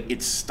 like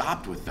it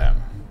stopped with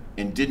them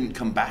and didn't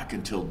come back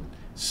until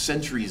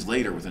centuries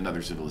later with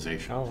another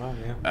civilization. Oh, wow,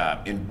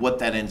 yeah. And what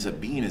that ends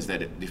up being is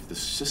that if the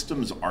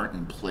systems aren't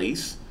in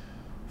place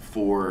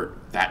for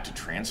that to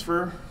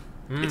transfer,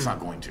 it's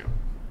not going to.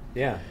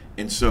 Yeah.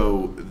 And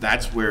so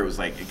that's where it was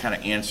like kind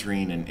of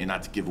answering, and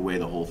not to give away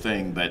the whole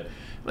thing, but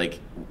like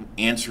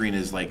answering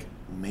is like,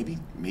 maybe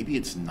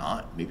it's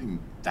not. Maybe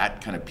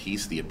that kind of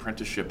piece, the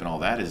apprenticeship and all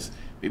that, is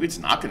maybe it's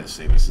not going to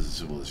save us as a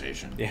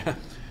civilization. Yeah.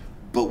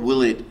 But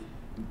will it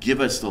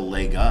give us the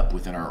leg up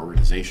within our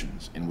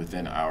organizations and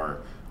within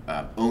our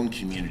own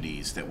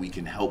communities that we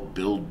can help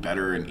build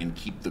better and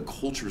keep the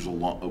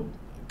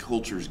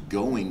cultures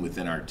going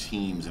within our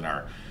teams and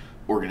our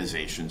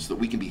organizations so that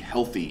we can be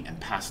healthy and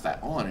pass that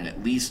on? And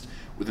at least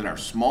within our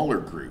smaller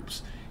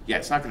groups,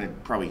 it's not going to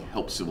probably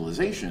help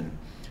civilization,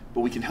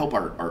 but we can help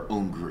our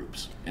own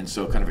groups. And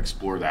so kind of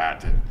explore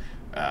that. And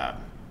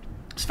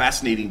it's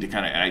fascinating to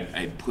kind of,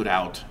 I put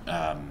out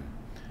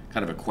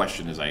kind of a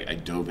question as I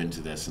dove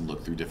into this and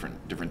looked through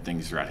different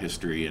things throughout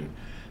history and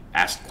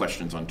asked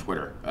questions on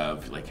Twitter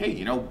of like,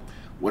 hey,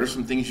 what are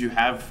some things you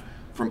have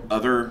from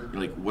other,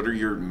 like, what are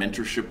your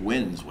mentorship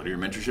wins? What are your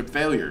mentorship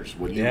failures?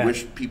 What do you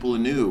wish people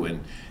knew?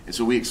 And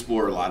so we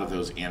explore a lot of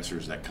those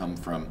answers that come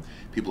from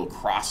people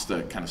across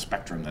the kind of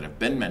spectrum that have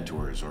been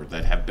mentors or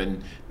that have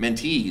been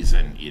mentees,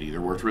 and it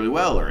either worked really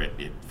well or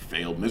it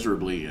failed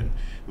miserably. And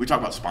we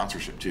talk about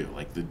sponsorship too,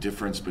 like the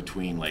difference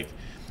between like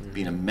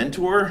being a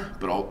mentor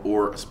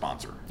or a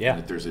sponsor. Yeah. And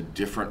that there's a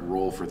different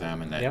role for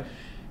them, and that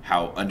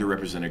how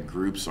underrepresented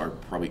groups are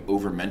probably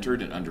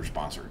over-mentored and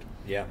under-sponsored.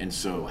 Yeah. And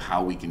so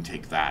how we can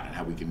take that and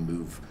how we can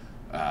move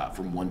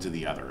from one to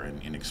the other,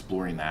 and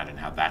exploring that, and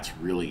how that's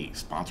really,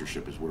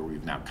 sponsorship is where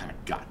we've now kind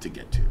of got to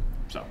get to.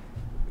 So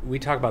we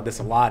talk about this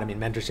a lot. I mean,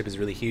 mentorship is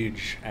really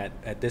huge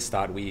at this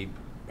thought.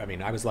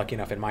 I was lucky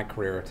enough in my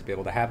career to be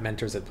able to have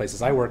mentors at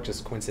places I work,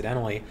 just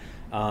coincidentally.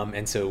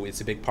 And so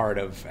it's a big part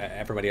of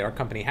everybody at our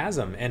company has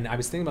them. And I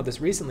was thinking about this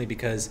recently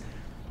because,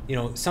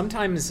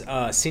 sometimes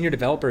senior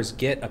developers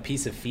get a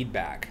piece of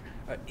feedback,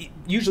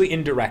 usually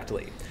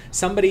indirectly.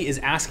 Somebody is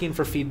asking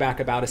for feedback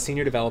about a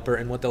senior developer,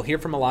 and what they'll hear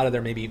from a lot of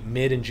their maybe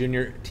mid and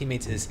junior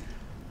teammates is,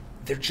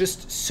 they're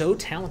just so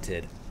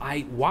talented.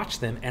 I watch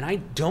them and I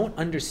don't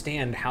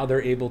understand how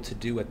they're able to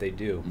do what they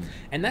do.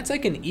 And that's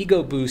like an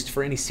ego boost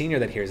for any senior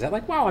that hears that,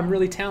 like, wow, I'm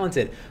really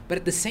talented. But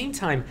at the same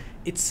time,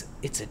 it's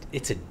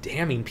a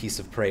damning piece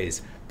of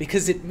praise,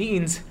 because it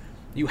means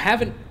you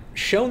haven't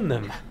shown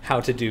them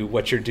how to do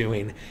what you're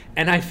doing.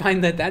 And I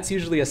find that that's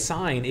usually a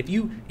sign. If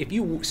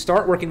you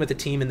start working with a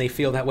team and they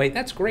feel that way,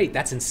 that's great.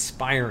 That's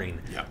inspiring.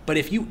 Yeah. But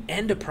if you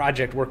end a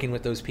project working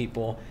with those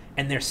people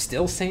and they're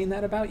still saying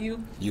that about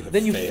you,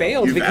 then you failed.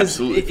 failed. You've Because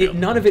failed.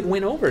 none of it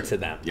went over to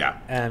them. Yeah.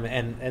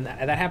 And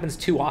that happens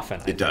too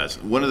often. It does.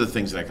 One of the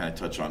things that I kind of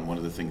touch on, one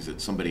of the things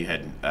that somebody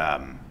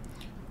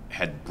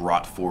had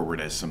brought forward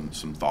as some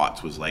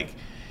thoughts was like,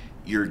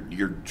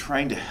 you're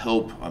trying to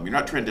help. You're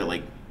not trying to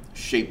like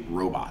shape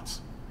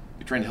robots.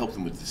 You're trying to help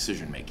them with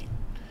decision making.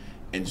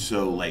 And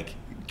so like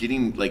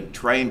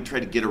try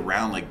to get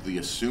around like the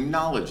assumed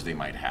knowledge they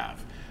might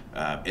have,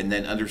 and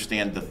then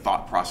understand the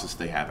thought process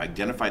they have,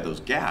 identify those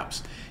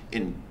gaps,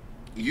 and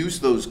use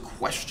those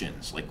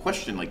questions.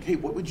 Question like, hey,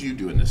 what would you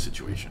do in this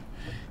situation?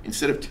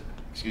 Instead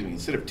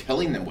of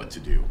telling them what to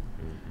do,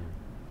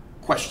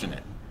 question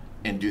it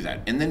and do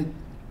that. And then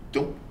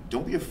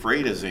don't be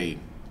afraid as a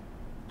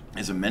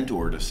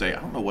mentor to say,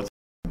 I don't know what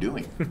I'm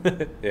doing.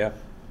 Yeah.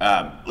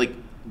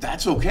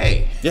 That's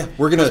okay. Yeah,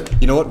 we're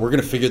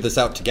gonna figure this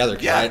out together.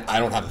 Yeah. I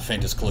don't have the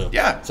faintest clue.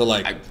 Yeah. So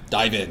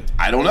dive in.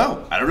 I don't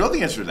know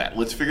the answer to that.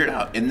 Let's figure it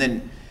out. And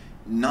then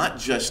not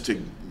just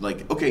to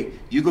like, okay,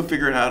 you go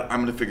figure it out,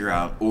 I'm gonna figure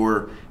out,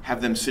 or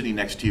have them sitting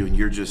next to you and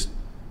you're just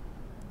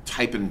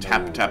typing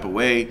tap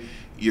away.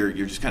 You're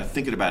just kind of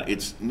thinking about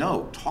it.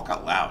 Talk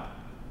out loud.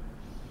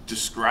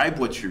 Describe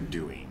what you're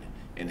doing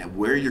and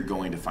where you're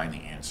going to find the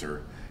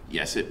answer.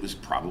 Yes, it was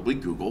probably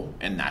Google,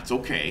 and that's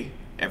okay.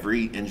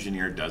 Every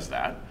engineer does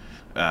that.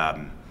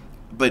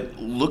 But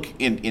look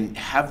and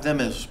have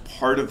them as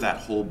part of that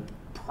whole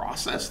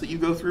process that you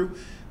go through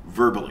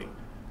verbally.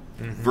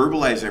 Mm-hmm.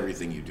 Verbalize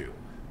everything you do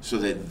so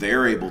that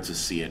they're able to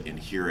see it and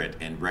hear it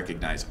and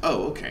recognize,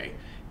 oh, okay.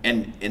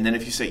 And then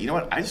if you say, you know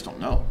what, I just don't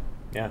know.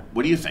 Yeah.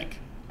 What do you think?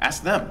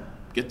 Ask them.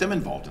 Get them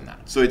involved in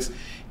that. So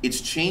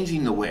it's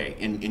changing the way,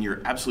 and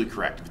you're absolutely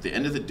correct. At the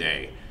end of the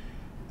day,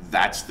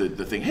 that's the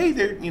thing. Hey,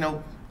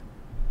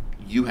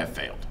 you have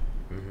failed.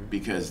 Mm-hmm.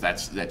 Because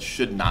that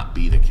should not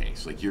be the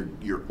case. Like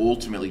you're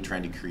ultimately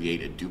trying to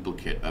create a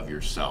duplicate of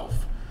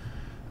yourself,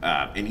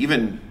 and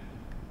even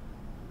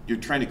you're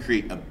trying to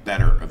create a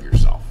better of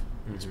yourself.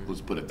 Mm-hmm.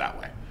 Let's put it that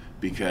way,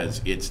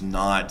 because it's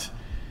not.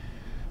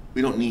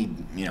 We don't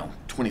need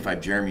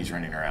 25 Jeremys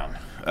running around.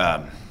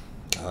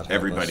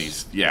 Everybody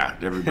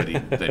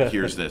that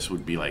hears this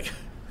would be like,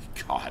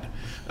 God.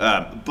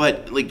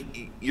 But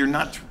you're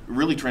not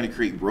really trying to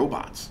create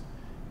robots.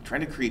 You're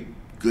trying to create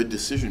good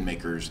decision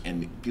makers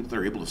and people that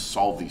are able to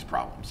solve these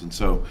problems. And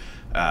so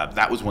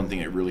that was one thing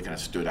that really kind of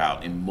stood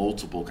out in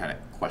multiple kind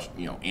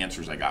of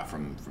answers I got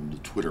from the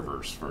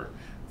Twitterverse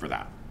for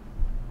that.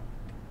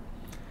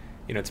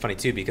 It's funny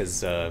too, because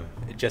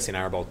Jesse and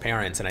I are both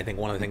parents, and I think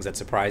one of the things that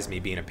surprised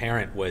me being a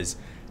parent was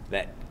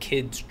that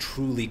kids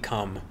truly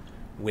come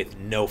with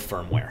no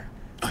firmware.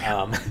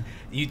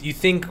 You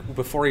think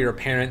before you're a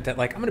parent that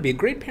I'm going to be a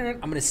great parent,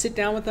 I'm going to sit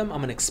down with them, I'm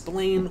going to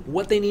explain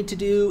what they need to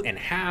do and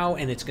how,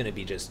 and it's going to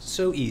be just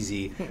so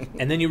easy.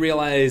 And then you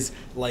realize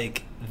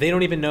they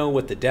don't even know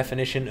what the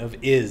definition of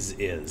is.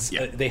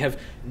 Yeah. They have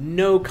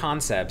no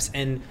concepts,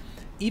 and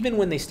even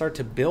when they start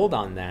to build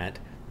on that,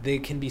 they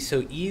can be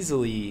so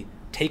easily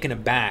taken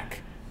aback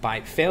by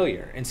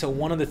failure. And so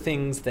one of the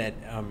things that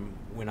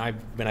when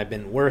I've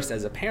been worse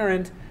as a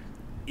parent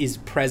is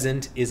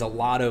a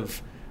lot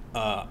of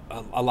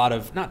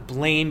not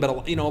blame, but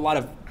a lot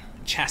of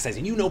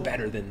chastising. You know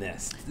better than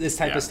this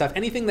type of stuff.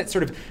 Anything that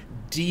sort of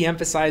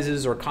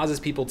de-emphasizes or causes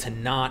people to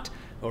not,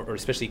 or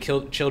especially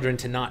children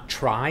to not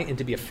try and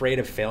to be afraid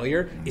of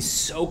failure is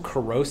so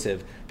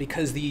corrosive,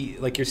 because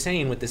like you're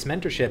saying with this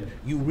mentorship,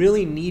 you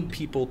really need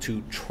people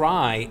to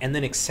try and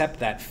then accept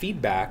that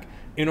feedback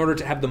in order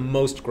to have the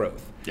most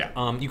growth.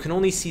 Yeah. You can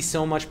only see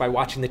so much by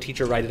watching the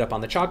teacher write it up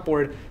on the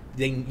chalkboard.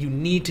 You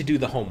need to do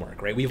the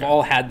homework, right? We've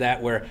all had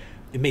that where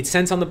it made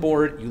sense on the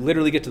board. You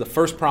literally get to the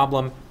first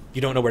problem.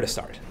 You don't know where to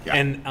start. Yeah.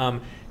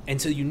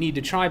 And so you need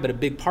to try. But a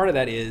big part of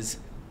that is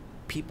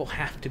people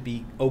have to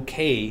be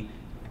okay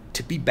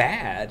to be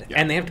bad,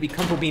 and they have to be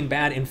comfortable being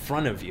bad in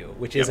front of you,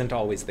 which isn't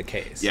always the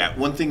case. Yeah.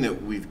 One thing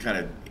that we've kind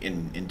of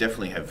and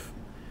definitely have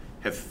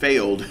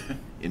failed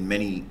in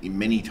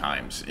many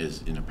times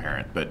is in a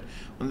parent. But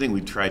one thing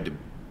we tried to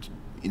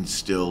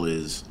instill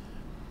is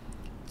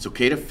it's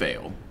okay to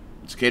fail.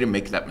 It's okay to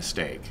make that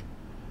mistake.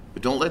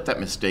 But don't let that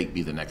mistake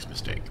be the next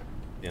mistake.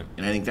 Yeah.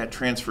 And I think that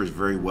transfers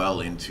very well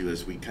into,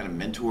 as we kind of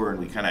mentor and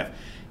we kind of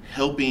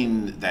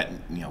helping that,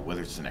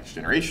 whether it's the next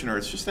generation or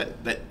it's just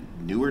that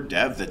newer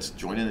dev that's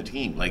joining the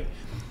team.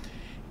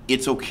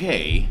 It's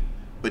okay,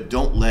 but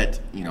don't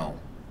let,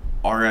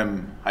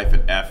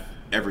 RM-F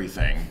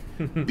everything.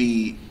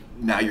 B,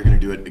 now you're going to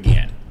do it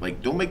again.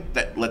 Like, don't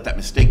let that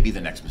mistake be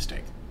the next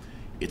mistake.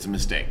 It's a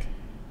mistake.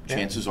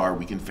 Chances are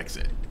we can fix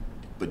it,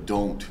 but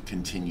don't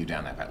continue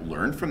down that path.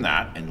 Learn from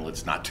that, and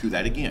let's not do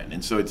that again.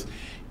 And so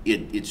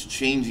it's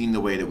changing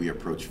the way that we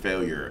approach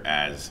failure.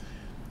 As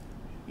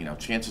you know,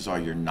 chances are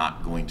you're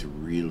not going to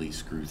really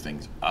screw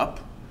things up.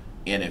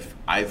 And if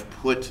I've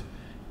put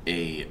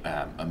a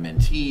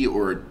mentee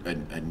or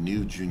a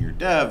new junior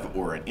dev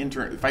or an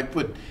intern, if I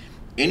put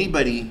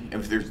anybody,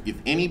 if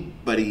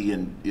anybody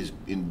is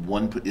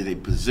in a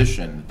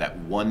position that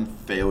one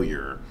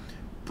failure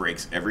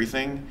breaks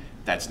everything,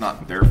 that's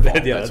not their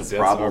fault. That's a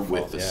problem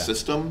with the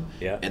system,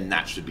 and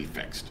that should be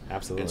fixed.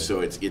 Absolutely. And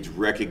so it's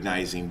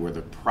recognizing where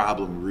the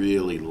problem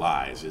really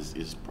lies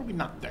is probably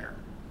not there.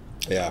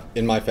 Yeah,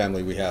 in my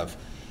family we have,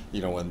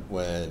 you know,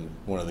 when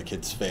one of the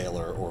kids fail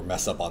or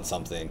mess up on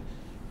something,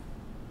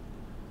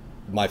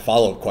 my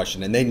follow-up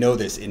question, and they know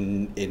this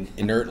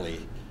inertly,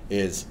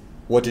 is,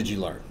 what did you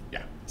learn?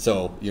 Yeah.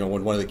 So, you know,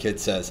 when one of the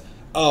kids says,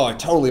 oh, I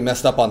totally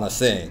messed up on this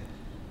thing,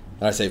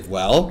 and I say,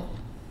 well,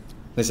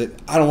 they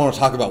said, I don't want to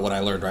talk about what I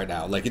learned right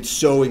now. Like, it's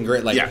so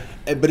ingrained. Like,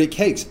 but it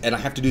cakes, and I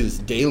have to do this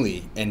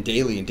daily and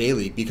daily and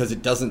daily because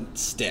it doesn't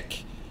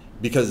stick.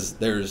 Because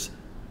there's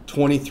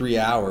 23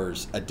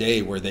 hours a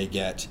day where they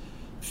get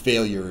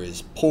failure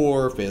is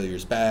poor, failure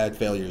is bad,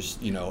 failures,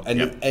 you know,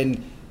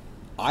 and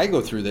I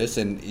go through this,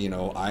 and you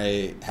know,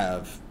 I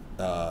have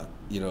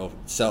you know,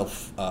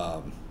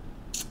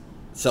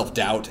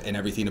 self-doubt and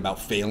everything about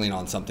failing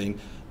on something,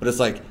 but it's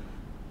like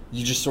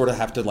you just sort of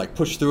have to like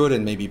push through it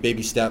and maybe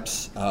baby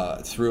steps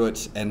through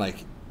it. And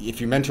like,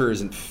 if your mentor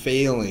isn't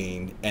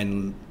failing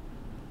and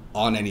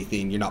on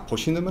anything, you're not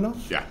pushing them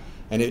enough. Yeah.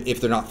 And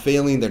if they're not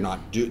failing, they're not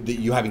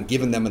you haven't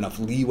given them enough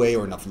leeway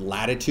or enough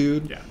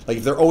latitude. Yeah. Like,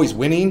 if they're always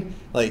winning,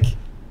 like,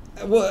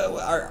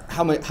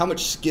 how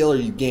much skill are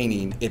you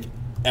gaining if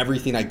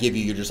everything I give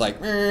you, you're just like,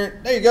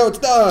 there you go, it's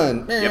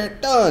done,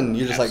 done.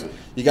 You're just Absolutely. Like,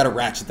 you got to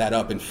ratchet that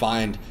up and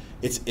find,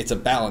 it's a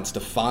balance to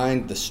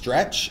find the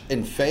stretch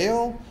and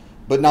fail,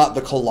 but not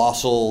the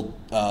colossal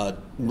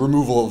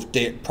removal of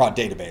prod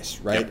database,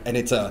 right? Yep. And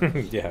it's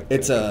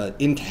it's a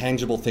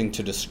intangible thing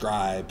to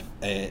describe.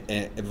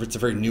 It's a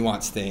very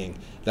nuanced thing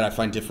that I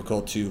find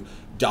difficult to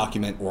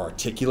document or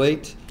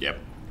articulate. Yep.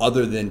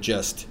 Other than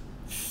just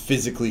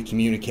physically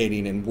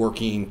communicating and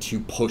working to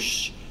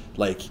push,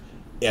 like,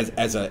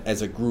 as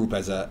a group,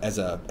 as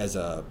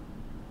a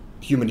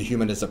human to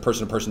human, as a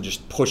person to person,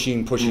 just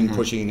pushing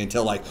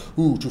until like,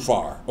 ooh, too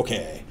far,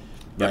 okay,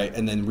 right, yep.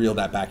 And then reel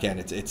that back in.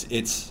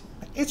 It's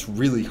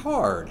really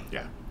hard.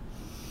 Yeah.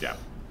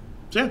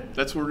 So yeah,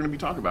 that's what we're going to be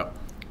talking about.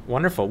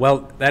 Wonderful.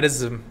 Well, that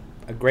is a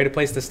great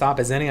place to stop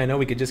as any. I know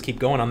we could just keep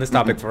going on this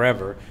topic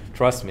forever,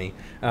 trust me,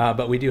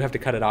 but we do have to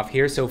cut it off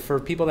here. So for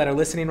people that are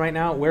listening right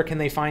now, where can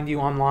they find you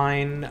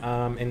online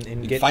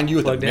and get find you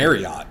at the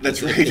Marriott?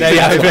 That's right.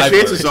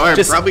 Chances are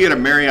I'm probably at a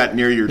Marriott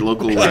near your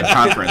local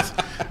conference.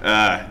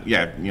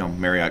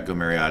 Marriott, go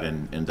Marriott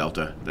and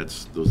Delta.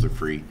 Those are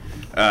free.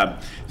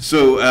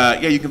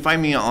 You can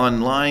find me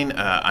online.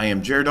 I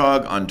am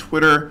Jerdog on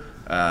Twitter.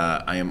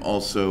 I am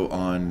also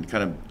on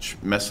kind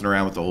of messing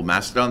around with the whole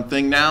Mastodon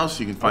thing now, so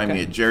you can find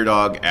me at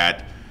Jerdog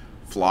at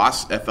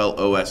floss,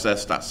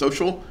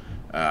 FLOSS.social.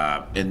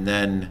 And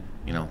then,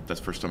 that's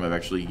the first time I've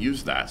actually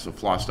used that, so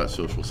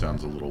floss.social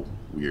sounds a little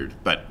weird.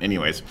 But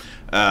anyways,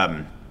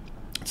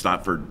 it's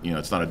not for,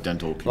 it's not a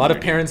dental community. A lot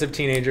of parents of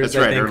teenagers,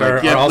 That's right.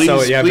 are also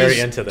very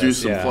into this. Do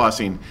some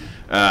flossing.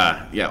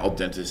 All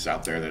dentists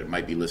out there that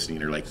might be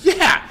listening are like,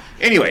 yeah.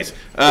 Anyways,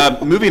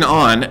 moving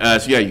on.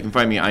 You can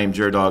find me. I am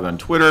Jerdog on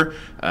Twitter,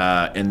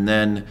 and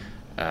then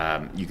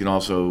you can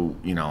also,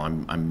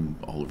 I'm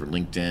all over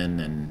LinkedIn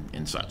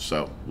and such.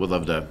 So we'd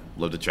love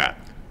to chat.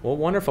 Well,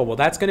 wonderful. Well,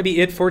 that's going to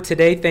be it for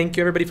today. Thank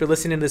you, everybody, for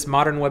listening to this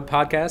Modern Web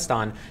podcast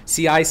on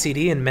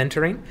CI/CD and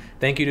mentoring.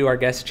 Thank you to our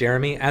guest,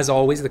 Jeremy. As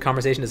always, the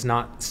conversation does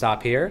not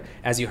stop here.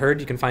 As you heard,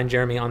 you can find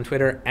Jeremy on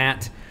Twitter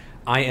at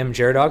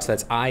IamJerdog, so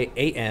that's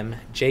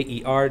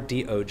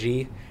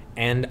IamJerdog,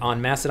 and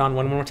on Mastodon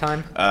one more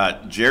time.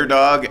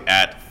 Jerdog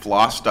at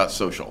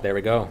floss.social. There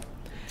we go.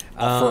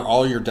 For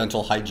all your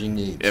dental hygiene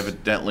needs.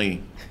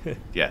 Evidently,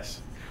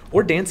 yes.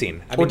 Or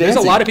dancing. There's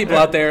a lot of people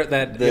out there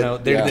that they're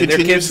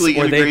kids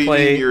or they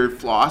play. Your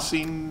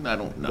flossing. I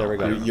don't know. There we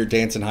go. Your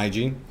dance and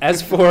hygiene.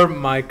 As for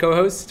my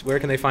co-host, where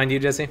can they find you,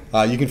 Jesse?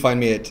 You can find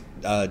me at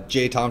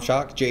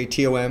JTomchak,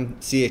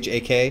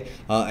 JTOMCHAK,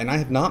 and I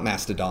have not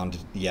Mastodoned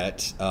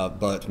yet,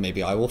 but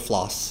maybe I will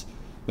floss.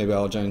 Maybe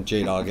I'll join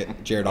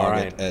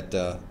Jerdog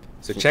at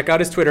So check out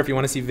his Twitter if you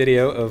want to see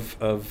video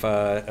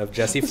of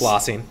Jesse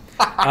flossing.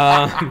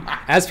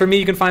 As for me,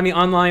 you can find me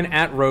online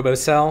at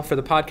RoboCell. For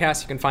the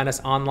podcast, you can find us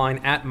online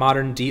at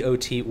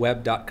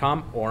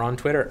moderndotweb.com or on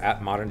Twitter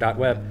at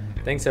modern.web.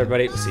 Thanks,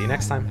 everybody. We'll see you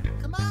next time.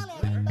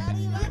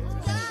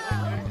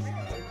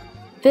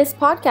 This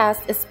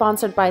podcast is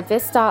sponsored by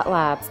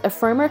This.Labs, a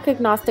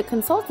framework-agnostic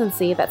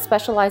consultancy that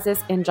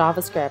specializes in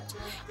JavaScript.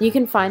 You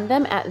can find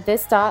them at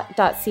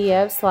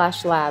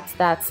this.co/labs.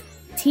 That's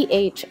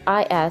THISDOT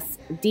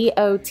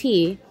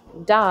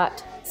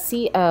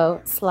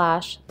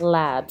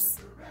query.co/labs.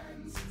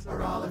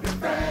 For all of your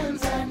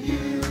friends and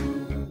you.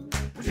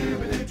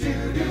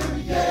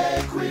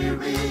 Yeah,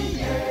 query.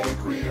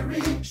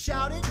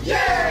 Shout it.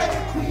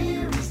 Yeah,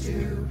 queries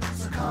do.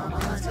 So come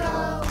on, let's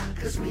go.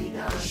 'Cause we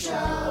got a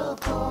show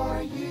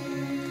for you.